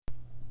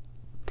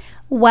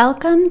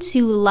Welcome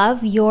to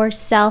Love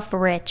Yourself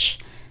Rich.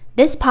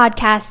 This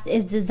podcast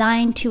is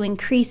designed to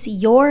increase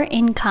your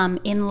income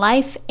in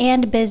life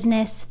and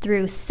business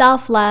through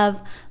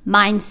self-love,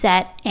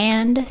 mindset,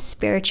 and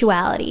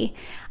spirituality.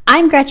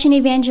 I'm Gretchen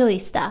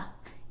Evangelista.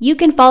 You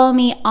can follow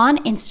me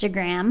on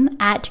Instagram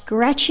at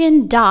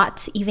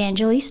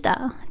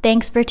Gretchen.Evangelista.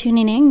 Thanks for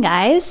tuning in,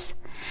 guys.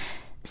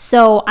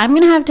 So I'm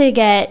going to have to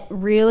get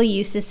really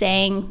used to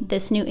saying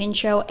this new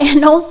intro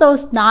and also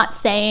not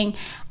saying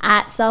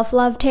at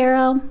Self-Love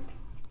Tarot.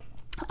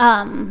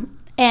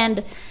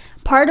 And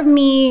part of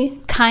me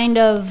kind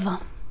of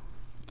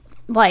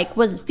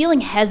was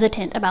feeling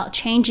hesitant about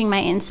changing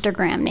my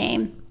Instagram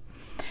name.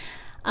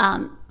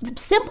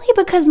 Simply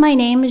because my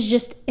name is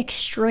just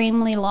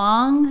extremely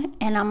long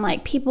and I'm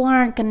like, people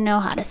aren't going to know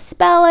how to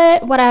spell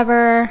it,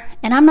 whatever.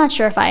 And I'm not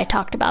sure if I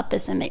talked about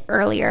this in the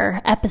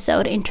earlier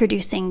episode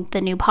introducing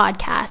the new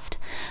podcast,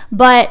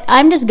 but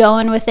I'm just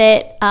going with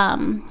it.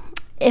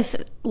 If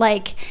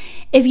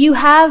you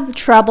have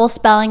trouble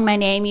spelling my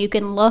name, you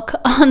can look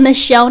on the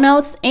show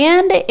notes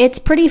and it's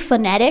pretty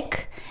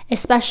phonetic,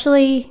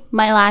 especially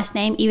my last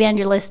name,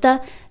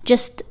 Evangelista.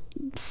 Just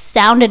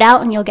sound it out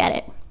and you'll get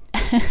it.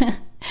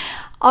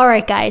 All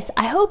right, guys,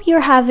 I hope you're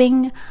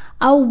having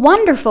a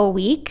wonderful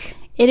week.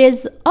 It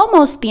is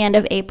almost the end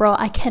of April.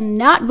 I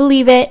cannot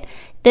believe it.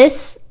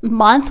 This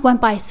month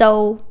went by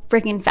so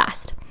freaking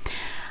fast.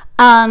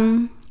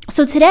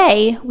 So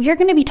today we are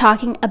going to be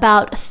talking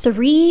about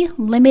 3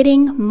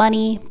 limiting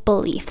money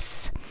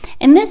beliefs.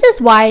 And this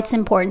is why it's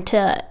important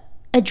to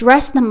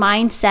address the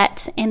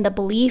mindset and the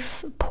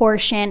belief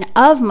portion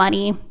of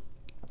money,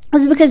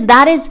 is because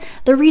that is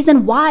the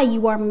reason why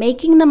you are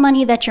making the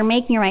money that you're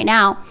making right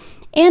now.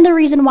 And the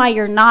reason why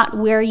you're not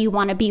where you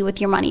want to be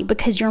with your money,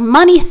 because your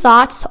money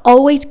thoughts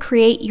always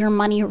create your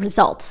money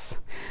results.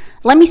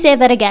 Let me say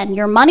that again.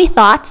 Your money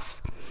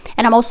thoughts,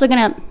 and I'm also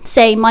going to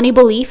say money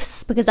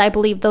beliefs because I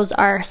believe those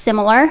are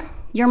similar.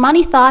 Your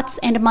money thoughts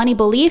and money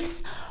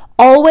beliefs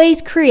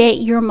always create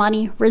your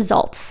money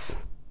results.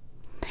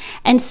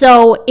 And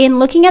so in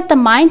looking at the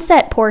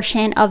mindset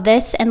portion of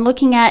this and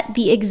looking at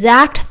the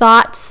exact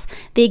thoughts,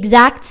 the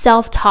exact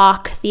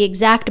self-talk, the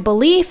exact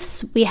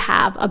beliefs we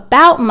have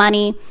about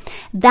money,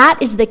 that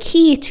is the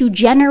key to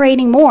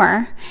generating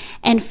more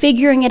and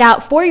figuring it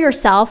out for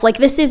yourself.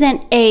 This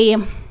isn't a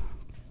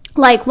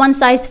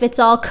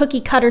one-size-fits-all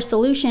cookie-cutter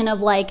solution of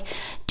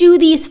do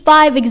these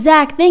 5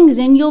 exact things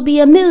and you'll be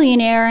a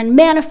millionaire and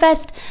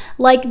manifest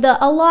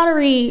a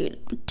lottery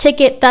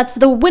ticket that's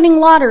the winning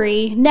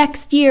lottery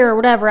next year or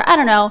whatever. I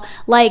don't know.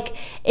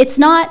 It's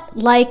not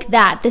like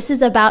that. This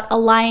is about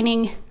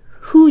aligning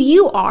who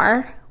you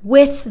are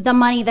with the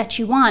money that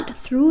you want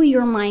through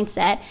your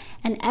mindset,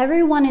 and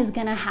everyone is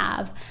going to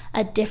have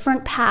a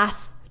different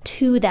path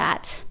to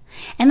that.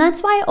 And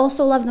that's why I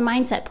also love the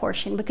mindset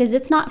portion, because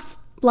it's not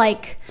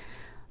like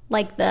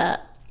the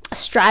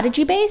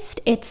strategy based,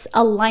 it's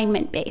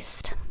alignment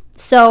based.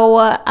 So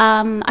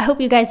I hope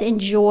you guys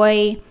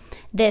enjoy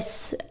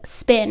this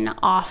spin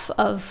off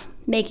of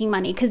making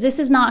money, because this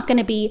is not going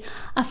to be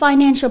a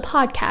financial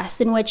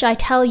podcast in which I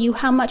tell you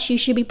how much you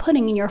should be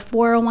putting in your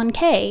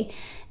 401k.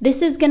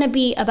 This is going to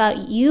be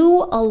about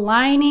you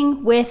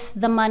aligning with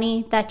the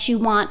money that you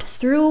want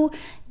through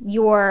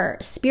your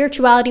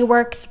spirituality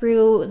work,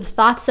 through the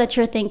thoughts that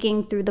you're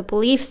thinking, through the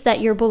beliefs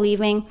that you're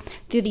believing,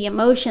 through the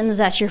emotions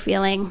that you're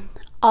feeling,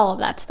 all of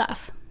that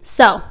stuff.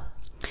 So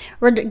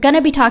we're going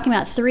to be talking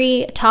about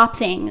 3 top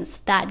things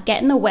that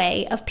get in the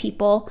way of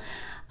people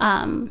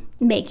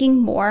making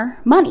more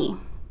money.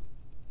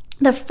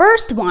 The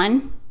first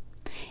one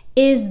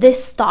is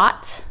this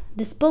thought,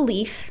 this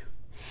belief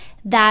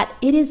that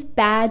it is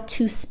bad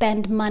to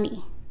spend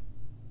money.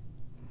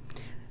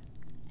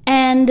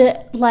 And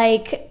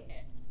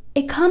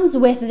it comes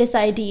with this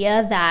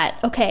idea that,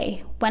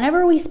 okay,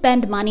 whenever we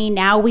spend money,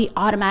 now we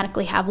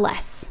automatically have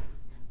less.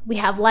 We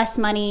have less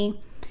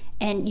money,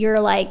 and you're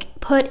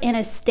put in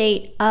a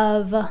state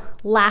of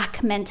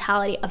lack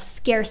mentality, of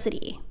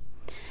scarcity.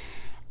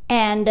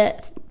 And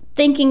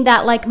thinking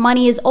that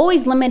money is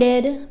always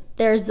limited,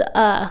 there's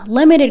a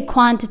limited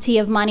quantity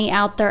of money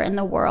out there in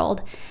the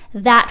world,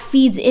 that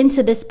feeds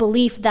into this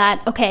belief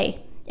that,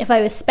 okay, if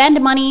I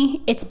spend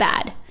money, it's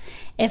bad.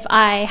 If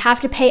I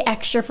have to pay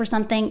extra for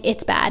something,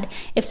 it's bad.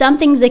 If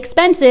something's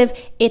expensive,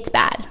 it's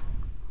bad.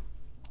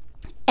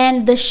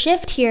 And the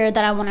shift here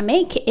that I want to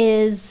make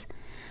is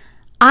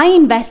I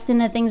invest in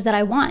the things that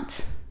I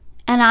want,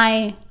 and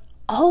I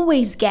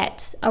always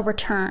get a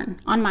return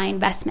on my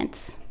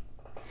investments.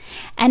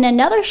 And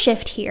another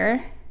shift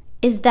here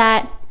is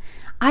that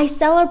I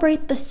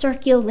celebrate the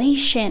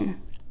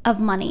circulation of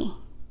money.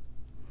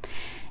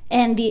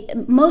 And the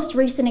most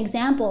recent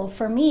example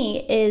for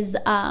me is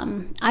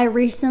I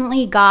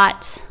recently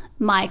got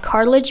my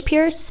cartilage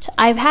pierced.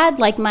 I've had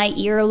my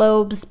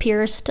earlobes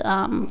pierced,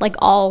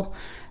 all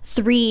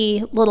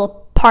 3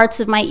 little parts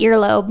of my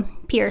earlobe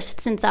pierced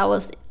since I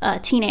was a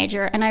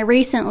teenager. And I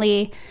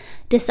recently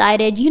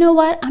decided, you know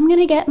what, I'm going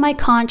to get my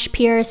conch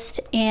pierced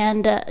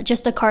and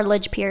just a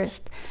cartilage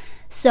pierced.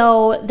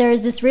 So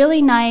there's this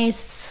really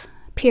nice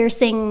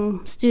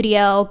piercing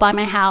studio by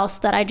my house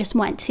that I just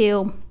went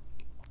to.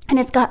 And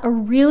it's got a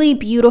really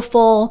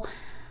beautiful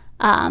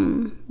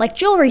like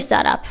jewelry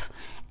setup.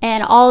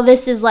 And all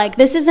this is like,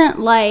 this isn't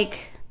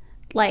like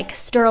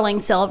sterling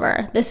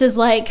silver. This is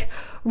like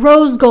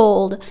rose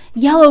gold,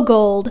 yellow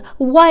gold,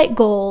 white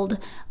gold,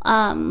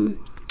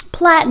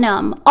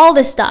 platinum, all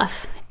this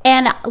stuff.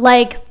 And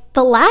like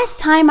the last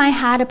time I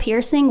had a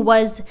piercing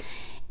was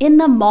in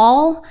the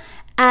mall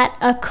at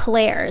a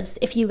Claire's,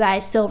 if you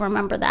guys still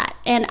remember that.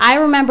 And I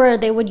remember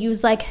they would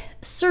use like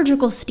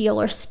surgical steel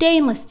or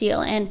stainless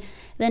steel, and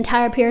the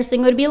entire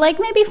piercing would be like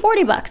maybe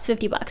 $40,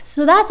 $50.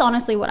 So that's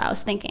honestly what I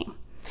was thinking.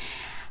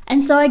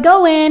 And so I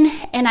go in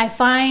and I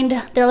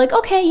find, they're like,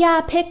 okay,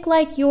 yeah, pick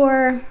like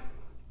your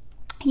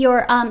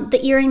the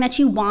earring that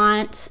you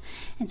want.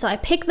 And so I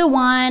pick the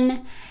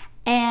one,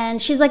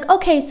 and she's like,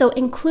 okay, so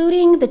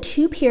including the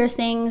 2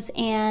 piercings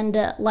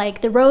and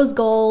like the rose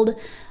gold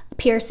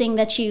piercing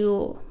that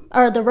you,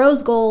 or the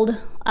rose gold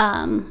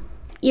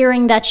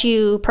earring that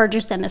you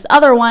purchased and this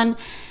other one,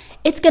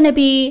 it's going to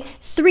be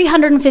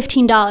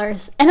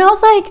 $315. And I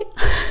was like,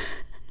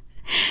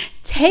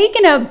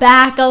 taken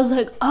aback. I was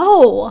like,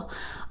 oh,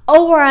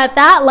 we're at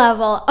that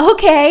level.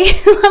 Okay,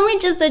 let me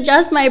just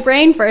adjust my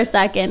brain for a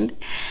second.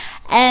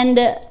 And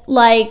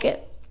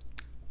like,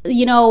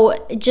 you know,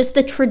 just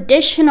the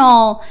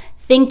traditional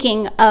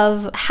thinking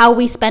of how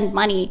we spend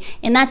money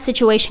in that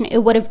situation, it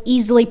would have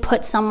easily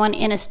put someone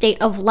in a state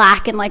of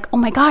lack and like, oh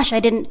my gosh, I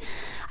didn't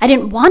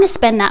want to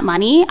spend that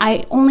money.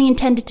 I only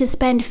intended to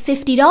spend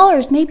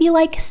 $50, maybe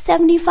like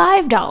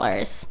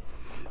 $75.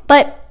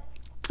 But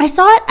I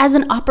saw it as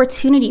an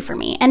opportunity for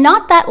me. And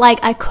not that like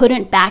I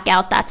couldn't back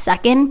out that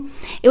second.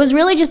 It was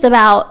really just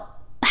about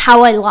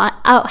how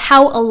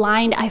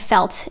aligned I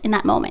felt in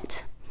that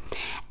moment.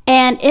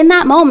 And in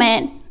that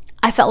moment,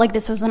 I felt like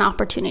this was an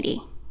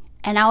opportunity.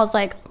 And I was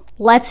like,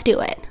 let's do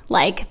it.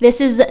 Like, this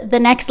is the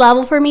next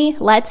level for me.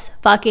 Let's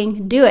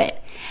fucking do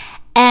it.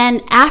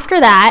 And after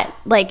that,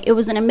 like, it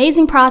was an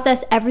amazing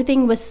process.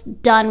 Everything was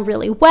done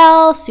really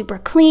well, super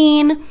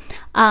clean.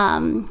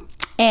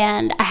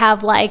 And I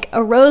have like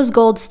a rose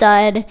gold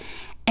stud,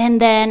 and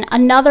then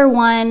another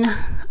one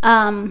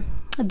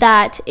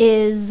that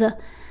is,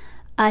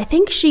 I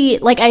think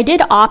I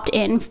did opt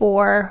in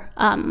for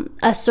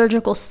a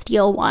surgical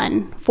steel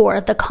one for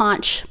the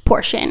conch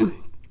portion.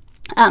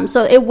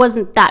 So it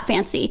wasn't that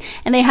fancy.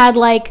 And they had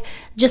like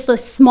just a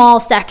small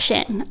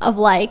section of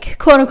like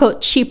quote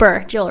unquote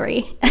cheaper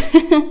jewelry.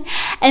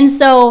 And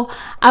so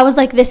I was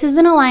like, this is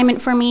an alignment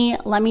for me.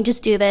 Let me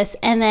just do this.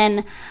 And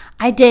then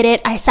I did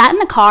it. I sat in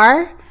the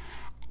car,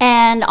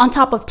 and on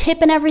top of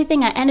tip and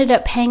everything, I ended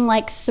up paying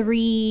like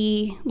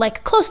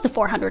close to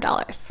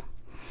 $400.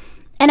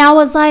 And I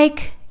was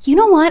like, you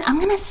know what? I'm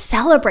going to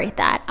celebrate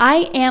that.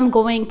 I am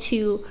going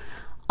to,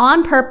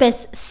 on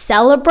purpose,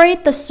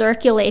 celebrate the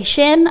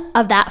circulation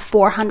of that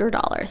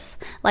 $400.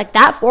 Like,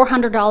 that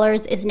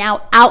 $400 is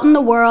now out in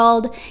the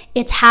world.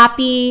 It's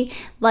happy.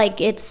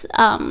 Like, it's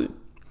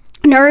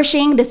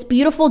nourishing this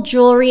beautiful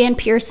jewelry and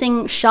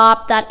piercing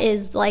shop that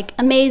is like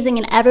amazing,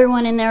 and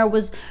everyone in there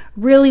was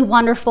really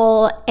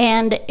wonderful,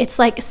 and it's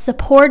like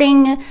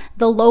supporting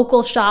the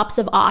local shops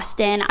of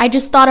Austin. I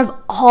just thought of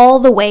all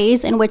the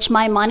ways in which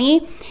my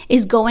money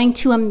is going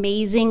to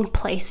amazing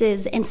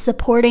places and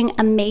supporting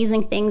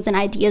amazing things and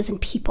ideas and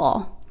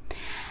people.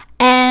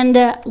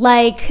 And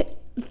like,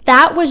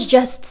 that was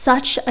just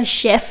such a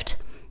shift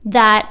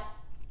that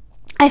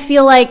I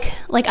feel like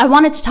I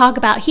wanted to talk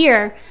about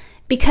here,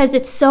 because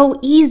it's so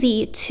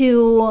easy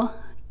to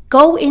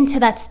go into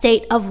that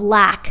state of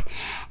lack.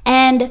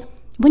 And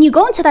when you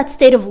go into that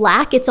state of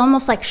lack, it's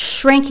almost like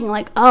shrinking,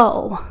 like,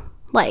 oh,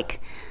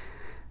 like,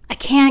 I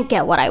can't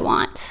get what I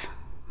want.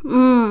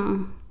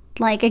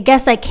 Like, I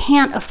guess I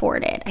can't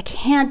afford it. I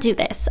can't do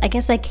this. I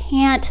guess I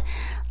can't,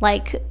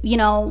 like, you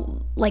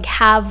know, like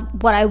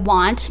have what I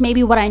want,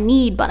 maybe what I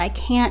need, but I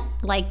can't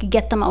like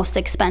get the most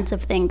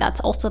expensive thing that's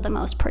also the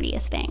most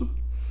prettiest thing,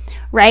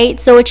 right?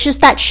 So it's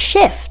just that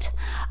shift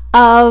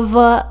of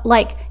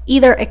like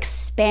either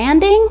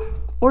expanding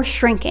or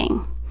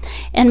shrinking.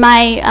 And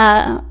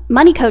my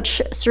money coach,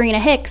 Serena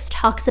Hicks,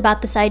 talks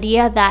about this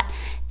idea that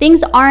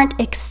things aren't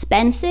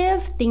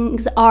expensive,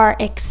 things are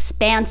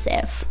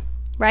expansive,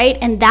 right?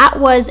 And that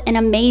was an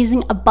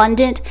amazing,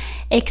 abundant,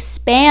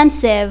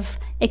 expansive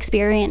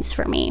experience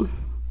for me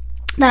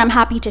that I'm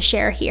happy to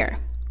share here.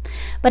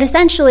 But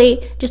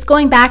essentially, just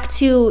going back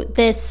to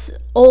this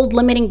old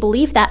limiting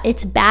belief that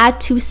it's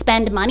bad to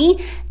spend money,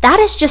 that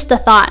is just a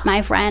thought,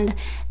 my friend.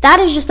 That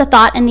is just a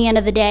thought in the end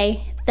of the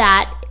day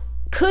that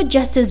could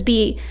just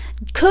be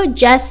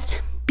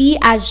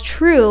as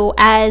true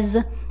as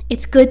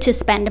it's good to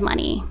spend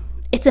money.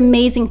 It's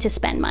amazing to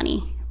spend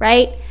money,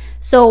 right?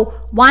 So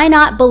why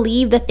not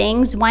believe the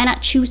things? Why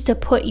not choose to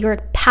put your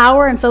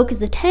power and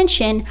focus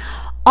attention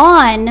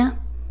on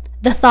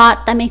the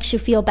thought that makes you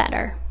feel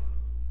better?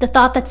 The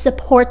thought that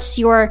supports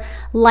your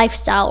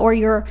lifestyle or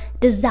your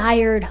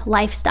desired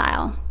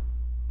lifestyle.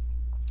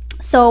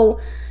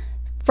 So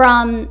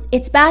from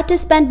it's bad to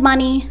spend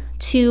money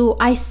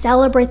I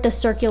celebrate the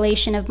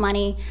circulation of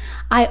money.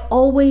 I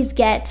always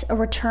get a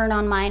return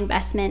on my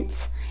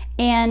investments.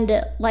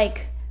 And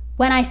like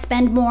when I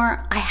spend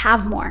more, I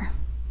have more.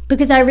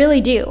 Because I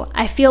really do.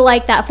 I feel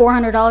like that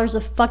 $400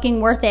 was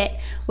fucking worth it.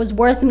 Was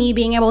worth me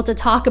being able to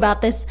talk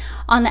about this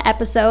on the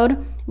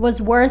episode.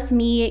 Was worth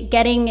me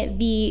getting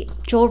the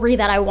jewelry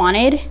that I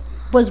wanted.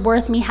 Was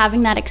worth me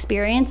having that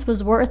experience.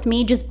 Was worth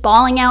me just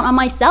bawling out on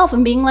myself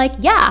and being like,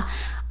 yeah,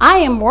 I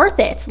am worth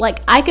it. Like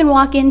I can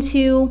walk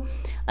into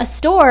a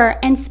store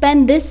and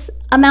spend this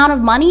amount of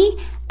money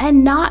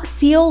and not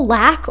feel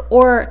lack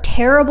or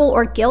terrible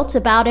or guilt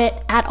about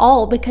it at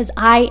all because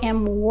I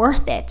am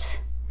worth it.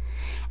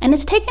 And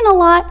it's taken a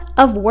lot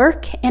of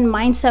work and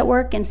mindset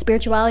work and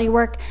spirituality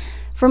work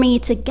for me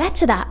to get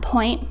to that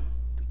point.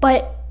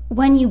 But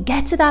when you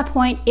get to that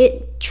point,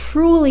 it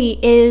truly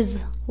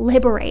is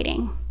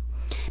liberating.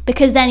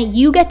 Because then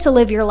you get to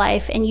live your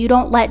life and you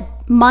don't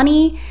let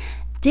money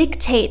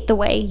dictate the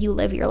way you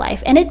live your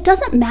life. And it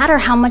doesn't matter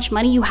how much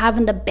money you have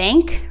in the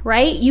bank,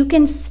 right? You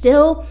can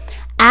still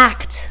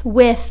act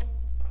with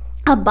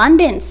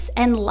abundance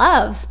and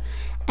love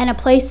and a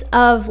place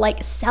of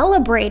like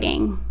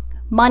celebrating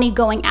money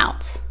going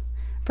out,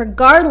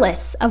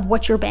 regardless of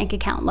what your bank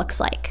account looks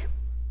like.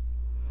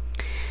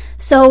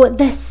 So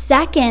the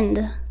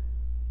second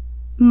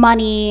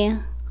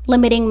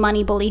limiting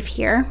money belief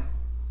here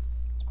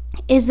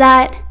is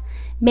that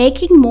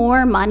making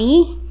more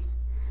money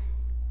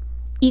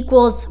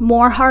equals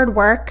more hard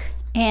work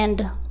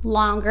and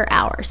longer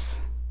hours.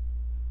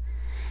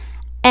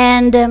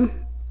 And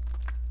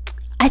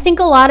I think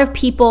a lot of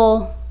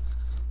people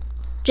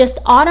just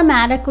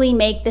automatically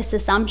make this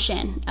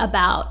assumption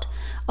about,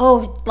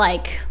 oh,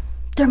 like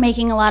they're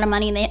making a lot of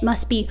money. They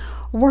must be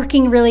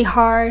working really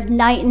hard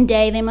night and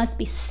day. They must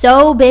be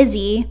so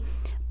busy.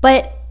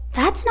 But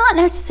that's not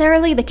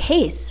necessarily the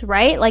case,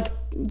 right? Like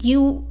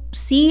you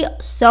see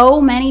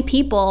so many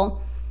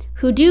people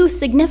who do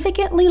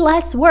significantly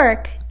less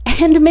work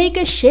and make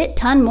a shit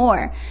ton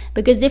more.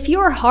 Because if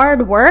your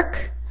hard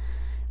work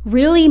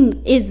really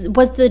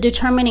was the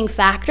determining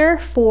factor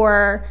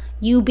for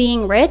you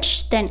being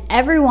rich, then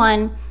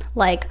everyone,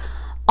 like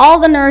all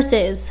the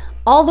nurses,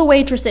 all the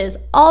waitresses,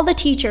 all the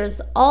teachers,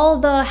 all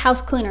the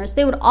house cleaners,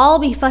 they would all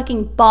be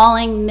fucking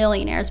bawling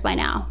millionaires by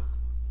now.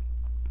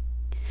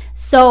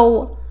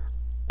 So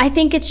I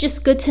think it's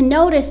just good to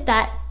notice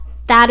that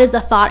that is a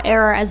thought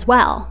error as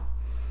well.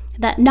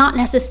 That not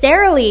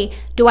necessarily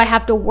do I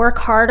have to work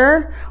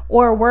harder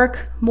or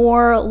work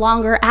more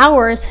longer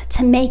hours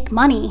to make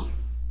money.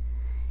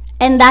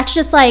 And that's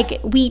just like,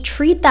 we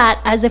treat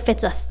that as if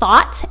it's a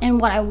thought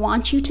and what I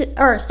want you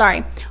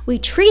to, we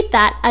treat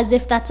that as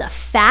if that's a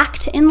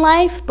fact in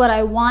life, but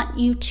I want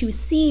you to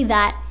see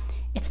that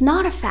it's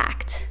not a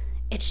fact.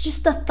 It's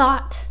just a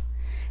thought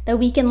that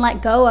we can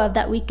let go of,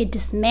 that we could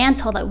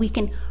dismantle, that we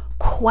can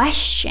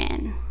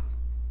question.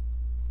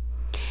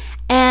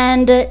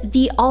 And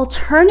the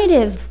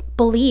alternative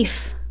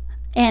belief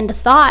and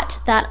thought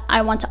that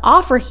I want to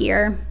offer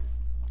here,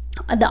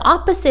 the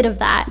opposite of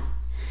that,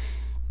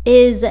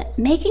 is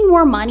making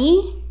more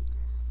money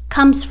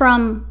comes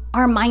from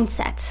our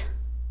mindset.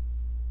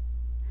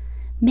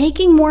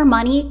 Making more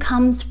money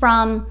comes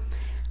from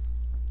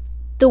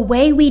the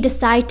way we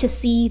decide to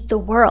see the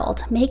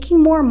world.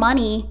 Making more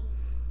money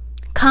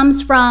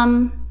comes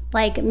from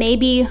like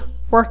maybe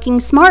working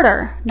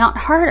smarter, not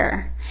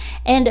harder.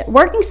 And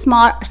working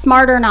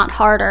smarter, not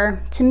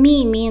harder, to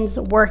me means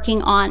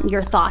working on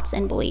your thoughts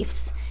and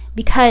beliefs.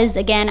 Because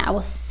again, I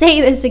will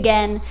say this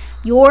again,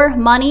 your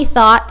money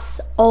thoughts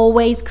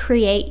always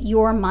create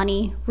your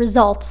money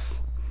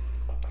results.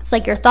 It's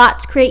like your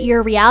thoughts create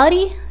your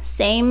reality,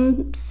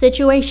 same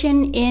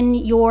situation in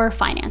your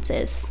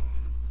finances.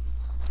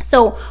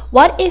 So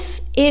what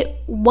if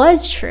it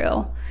was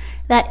true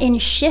that in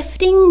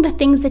shifting the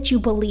things that you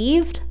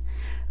believed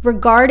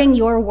regarding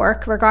your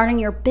work, regarding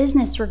your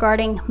business,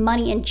 regarding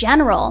money in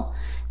general,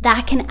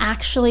 that can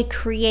actually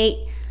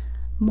create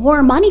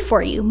more money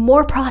for you,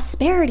 more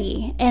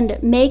prosperity,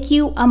 and make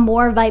you a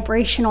more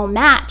vibrational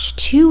match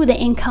to the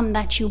income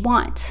that you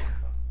want.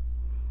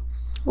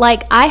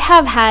 Like I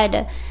have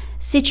had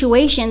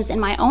situations in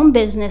my own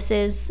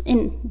business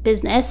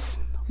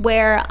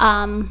where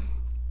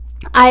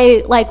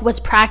I was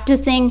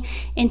practicing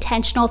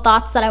intentional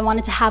thoughts that I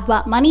wanted to have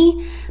about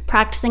money,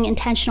 practicing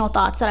intentional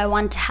thoughts that I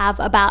wanted to have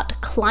about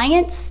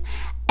clients.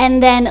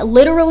 And then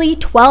literally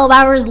 12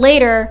 hours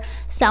later,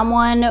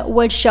 someone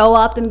would show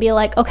up and be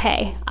like,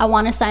 okay, I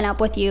want to sign up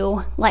with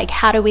you. Like,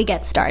 how do we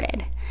get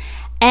started?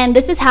 And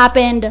this has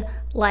happened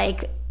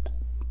like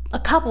a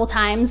couple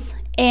times.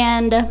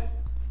 And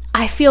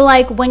I feel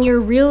like when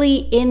you're really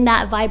in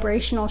that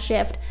vibrational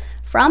shift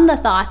from the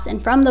thoughts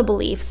and from the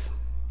beliefs,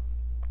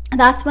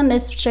 that's when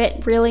this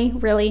shit really,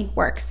 really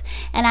works.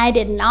 And I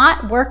did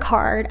not work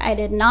hard. I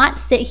did not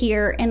sit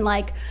here and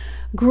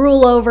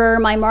gruel over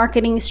my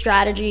marketing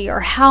strategy or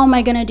how am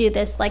I going to do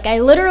this. I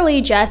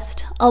literally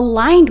just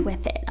aligned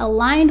with it,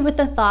 aligned with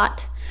the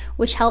thought,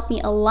 which helped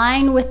me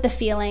align with the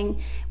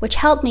feeling, which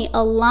helped me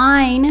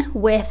align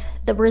with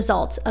the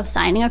result of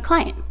signing a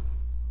client.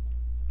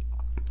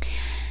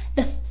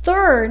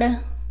 third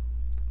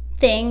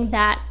thing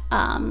that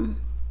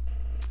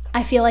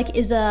I feel like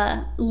is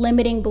a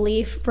limiting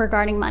belief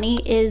regarding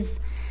money is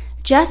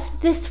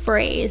just this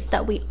phrase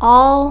that we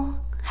all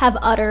have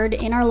uttered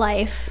in our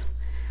life,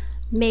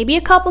 maybe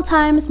a couple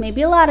times,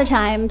 maybe a lot of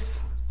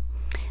times,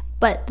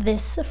 but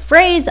this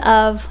phrase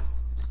of,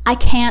 I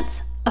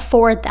can't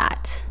afford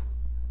that.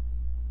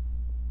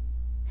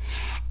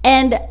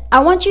 And I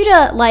want you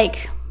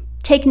to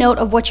take note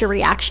of what your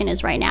reaction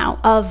is right now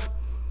of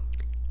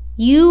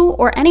you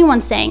or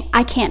anyone saying,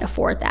 I can't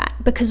afford that,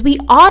 because we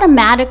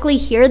automatically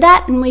hear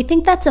that and we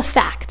think that's a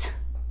fact,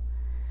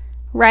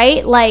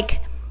 right?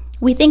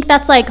 We think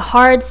that's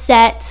hard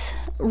set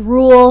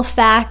rule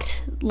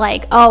fact,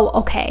 oh,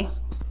 okay,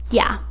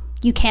 yeah,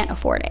 you can't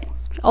afford it.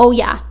 Oh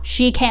yeah,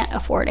 she can't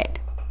afford it.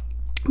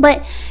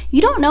 But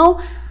you don't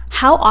know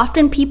how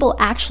often people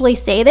actually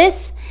say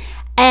this,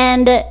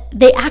 and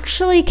they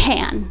actually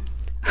can,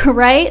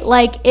 right?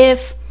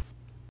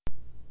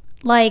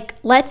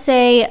 Let's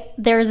say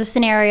there's a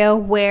scenario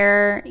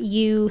where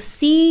you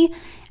see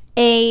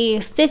a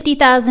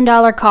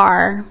 $50,000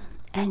 car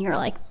and you're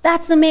like,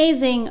 that's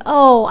amazing.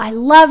 Oh, I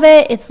love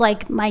it. It's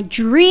my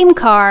dream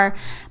car,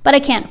 but I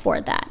can't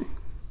afford that.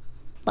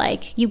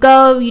 You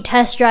go, you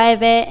test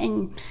drive it,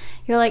 and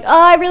you're like,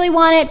 oh, I really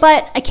want it,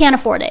 but I can't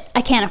afford it.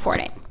 I can't afford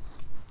it.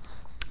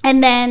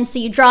 And then, so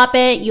you drop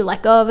it, you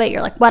let go of it,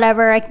 you're like,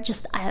 whatever,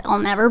 I'll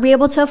never be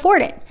able to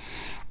afford it.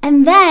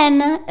 And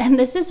then, and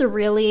this is a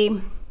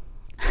really,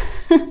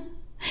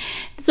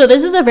 so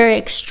this is a very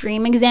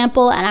extreme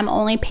example, and I'm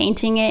only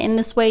painting it in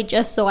this way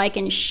just so I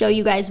can show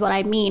you guys what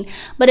I mean.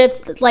 But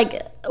if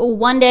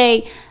one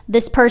day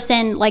this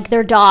person,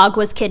 their dog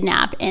was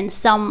kidnapped, and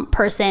some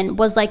person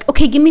was like,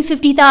 okay, give me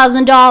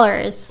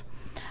 $50,000,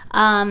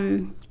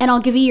 and I'll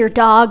give you your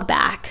dog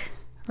back,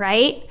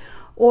 right?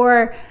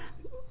 Or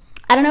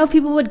I don't know if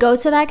people would go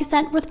to that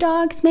extent with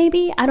dogs,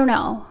 maybe. I don't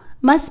know.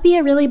 Must be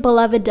a really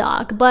beloved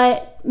dog,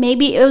 but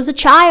maybe it was a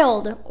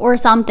child or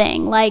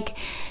something.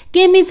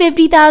 Give me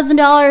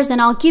 $50,000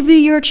 and I'll give you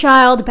your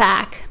child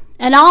back.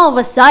 And all of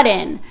a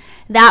sudden,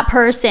 that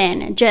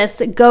person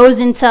just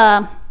goes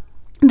into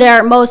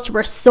their most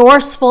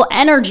resourceful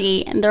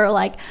energy, and they're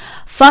like,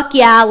 fuck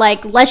yeah,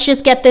 let's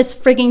just get this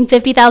freaking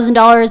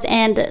 $50,000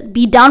 and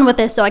be done with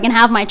this so I can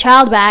have my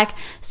child back.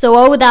 So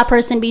what would that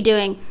person be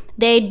doing?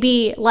 They'd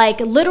be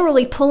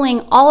literally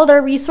pulling all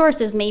their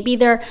resources. Maybe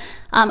they're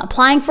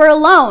applying for a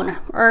loan,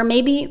 or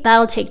maybe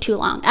that'll take too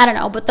long. I don't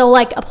know, but they'll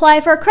apply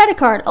for a credit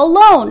card, a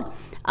loan.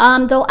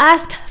 They'll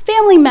ask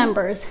family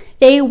members.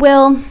 They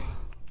will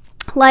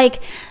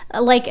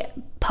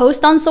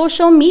post on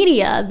social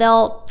media.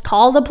 They'll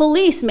call the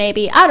police,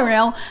 maybe. I don't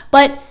know.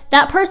 But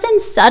that person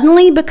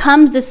suddenly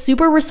becomes this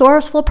super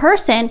resourceful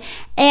person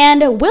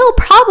and will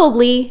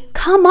probably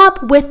come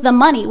up with the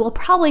money, will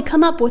probably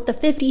come up with the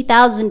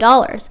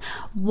 $50,000.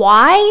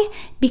 Why?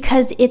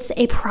 Because it's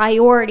a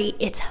priority.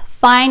 It's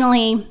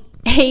finally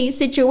a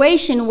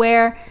situation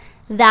where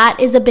that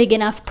is a big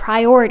enough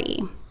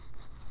priority.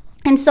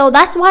 And so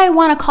that's why I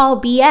want to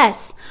call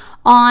BS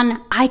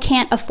on I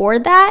can't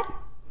afford that.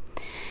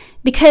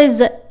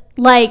 Because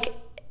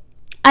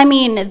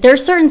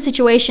there's certain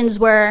situations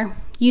where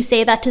you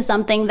say that to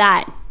something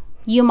that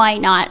you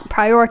might not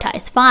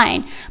prioritize,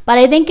 fine. But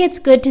I think it's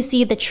good to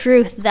see the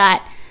truth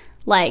that,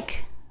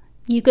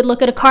 you could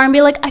look at a car and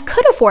be like, I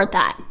could afford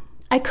that.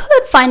 I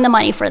could find the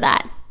money for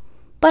that,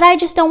 but I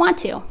just don't want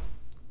to.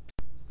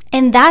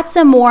 And that's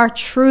a more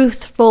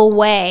truthful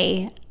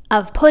way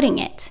of putting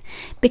it,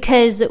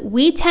 because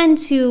we tend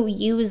to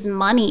use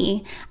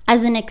money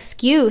as an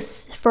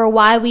excuse for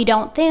why we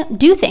don't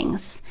do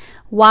things,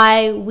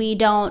 why we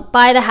don't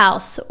buy the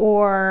house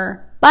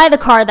or buy the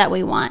car that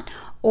we want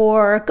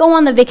or go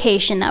on the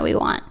vacation that we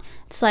want.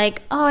 It's oh,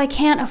 I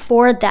can't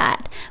afford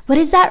that. But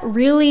is that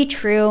really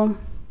true?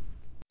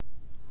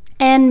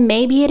 And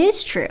maybe it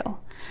is true.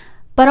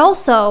 But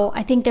also,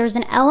 I think there's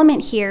an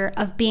element here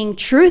of being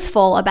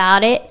truthful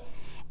about it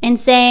and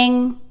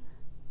saying,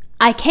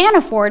 I can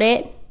afford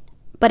it,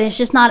 but it's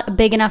just not a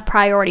big enough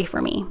priority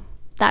for me.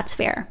 That's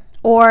fair.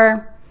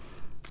 Or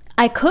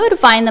I could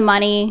find the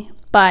money,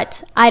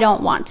 but I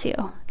don't want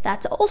to.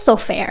 That's also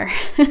fair,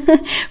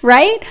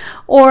 right?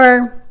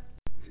 Or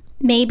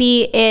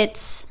maybe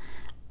it's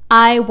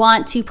I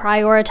want to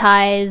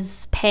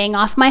prioritize paying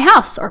off my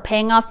house or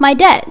paying off my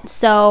debt,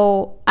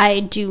 so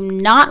I do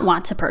not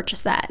want to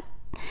purchase that.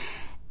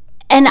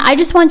 And I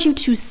just want you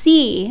to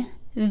see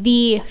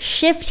the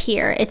shift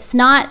here. It's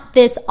not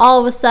this all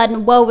of a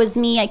sudden, woe is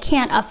me, I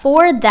can't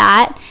afford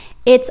that.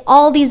 It's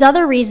all these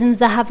other reasons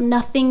that have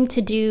nothing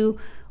to do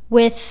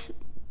with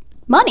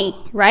money,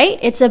 right?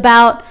 It's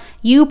about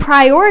you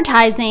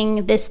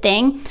prioritizing this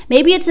thing.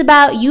 Maybe it's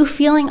about you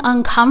feeling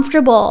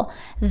uncomfortable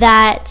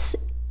that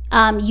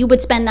you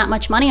would spend that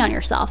much money on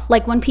yourself.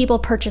 When people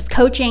purchase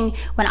coaching,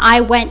 when I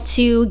went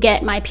to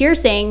get my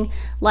piercing,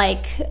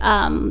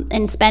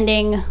 and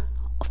spending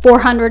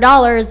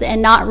 $400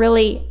 and not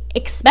really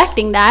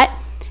expecting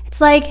that, it's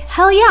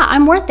hell yeah,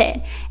 I'm worth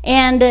it.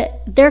 And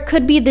there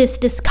could be this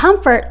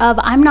discomfort of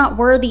I'm not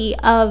worthy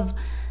of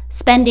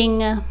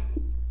spending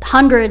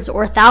hundreds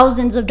or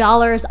thousands of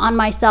dollars on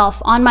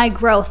myself, on my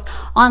growth,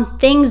 on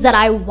things that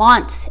I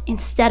want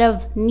instead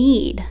of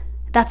need.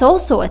 That's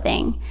also a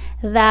thing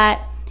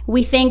that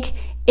we think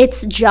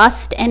it's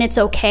just and it's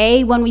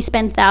okay when we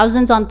spend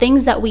thousands on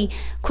things that we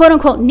quote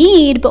unquote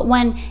need, but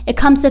when it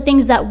comes to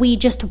things that we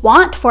just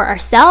want for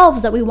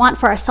ourselves, that we want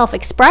for our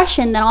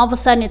self-expression, then all of a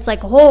sudden it's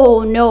like, oh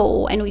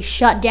no, and we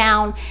shut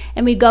down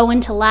and we go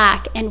into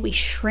lack and we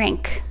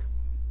shrink.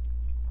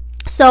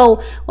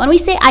 So when we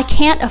say I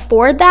can't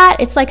afford that,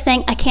 it's like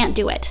saying I can't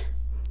do it.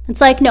 It's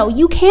like, no,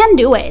 you can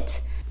do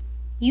it.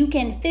 You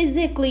can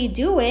physically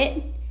do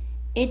it.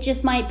 It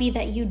just might be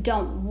that you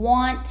don't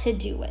want to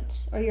do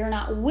it or you're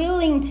not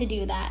willing to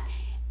do that.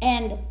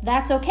 And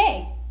that's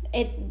okay.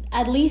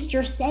 At least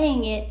you're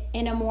saying it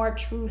in a more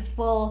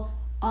truthful,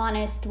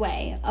 honest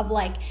way of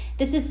like,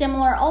 this is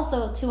similar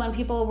also to when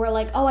people were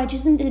like, oh, I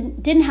just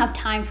didn't have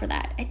time for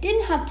that. I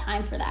didn't have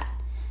time for that.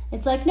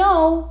 It's like,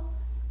 no,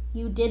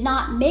 you did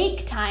not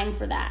make time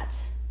for that.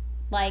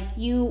 Like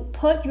you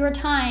put your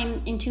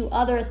time into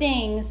other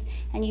things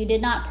and you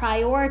did not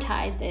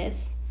prioritize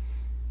this.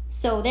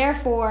 So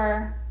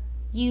therefore,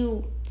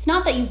 it's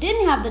not that you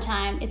didn't have the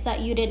time, it's that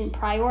you didn't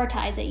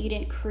prioritize it, you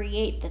didn't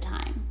create the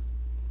time.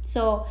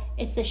 So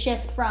it's the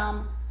shift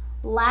from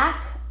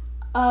lack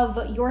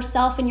of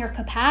yourself and your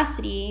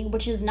capacity,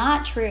 which is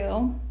not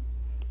true,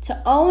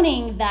 to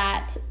owning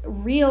that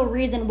real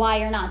reason why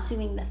you're not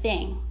doing the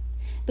thing.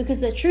 Because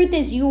the truth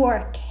is you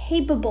are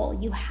capable,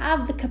 you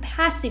have the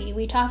capacity.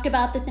 We talked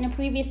about this in a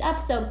previous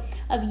episode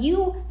of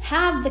you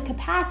have the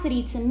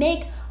capacity to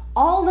make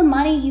all the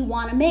money you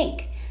want to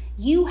make.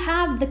 You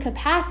have the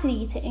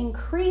capacity to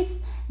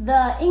increase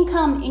the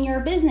income in your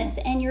business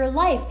and your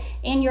life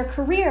and your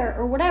career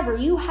or whatever.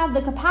 You have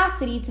the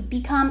capacity to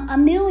become a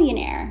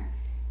millionaire.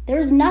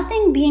 There's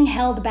nothing being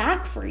held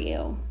back for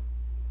you.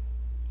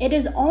 It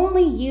is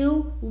only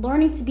you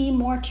learning to be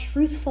more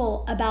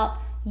truthful about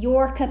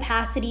your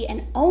capacity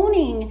and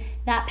owning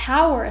that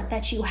power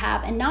that you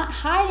have and not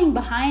hiding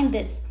behind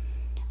this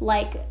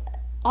like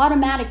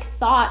automatic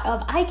thought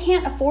of I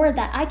can't afford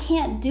that, I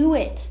can't do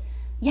it.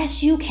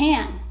 Yes, you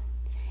can.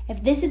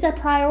 If this is a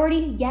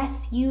priority,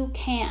 yes, you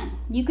can.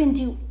 You can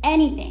do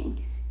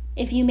anything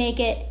if you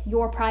make it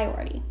your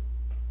priority.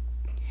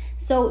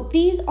 So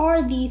these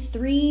are the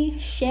 3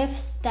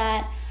 shifts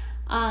that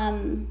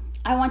I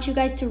want you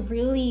guys to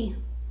really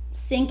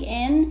sink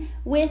in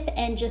with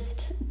and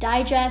just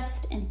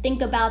digest and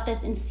think about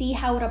this and see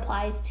how it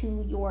applies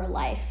to your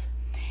life.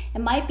 It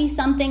might be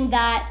something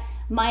that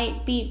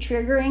might be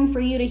triggering for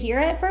you to hear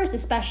at first,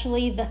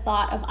 especially the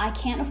thought of I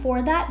can't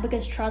afford that,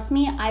 because trust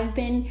me, I've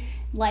been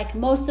like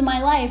most of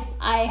my life,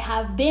 I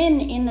have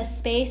been in the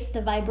space,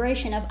 the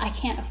vibration of I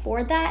can't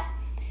afford that.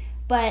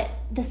 But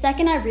the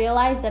second I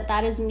realized that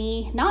that is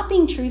me not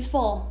being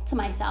truthful to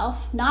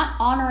myself, not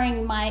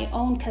honoring my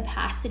own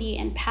capacity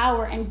and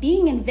power and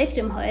being in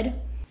victimhood,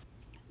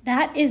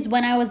 that is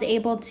when I was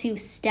able to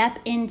step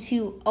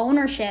into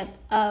ownership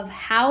of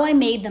how I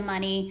made the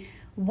money,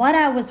 what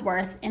I was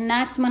worth. And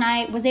that's when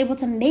I was able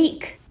to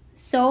make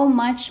so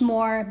much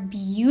more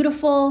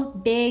beautiful,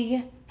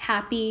 big,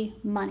 happy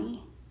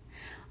money.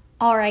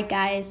 All right,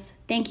 guys,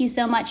 thank you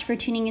so much for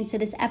tuning into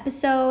this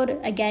episode.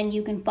 Again,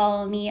 you can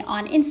follow me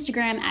on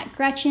Instagram at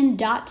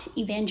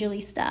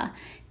Gretchen.Evangelista.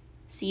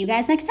 See you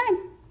guys next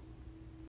time.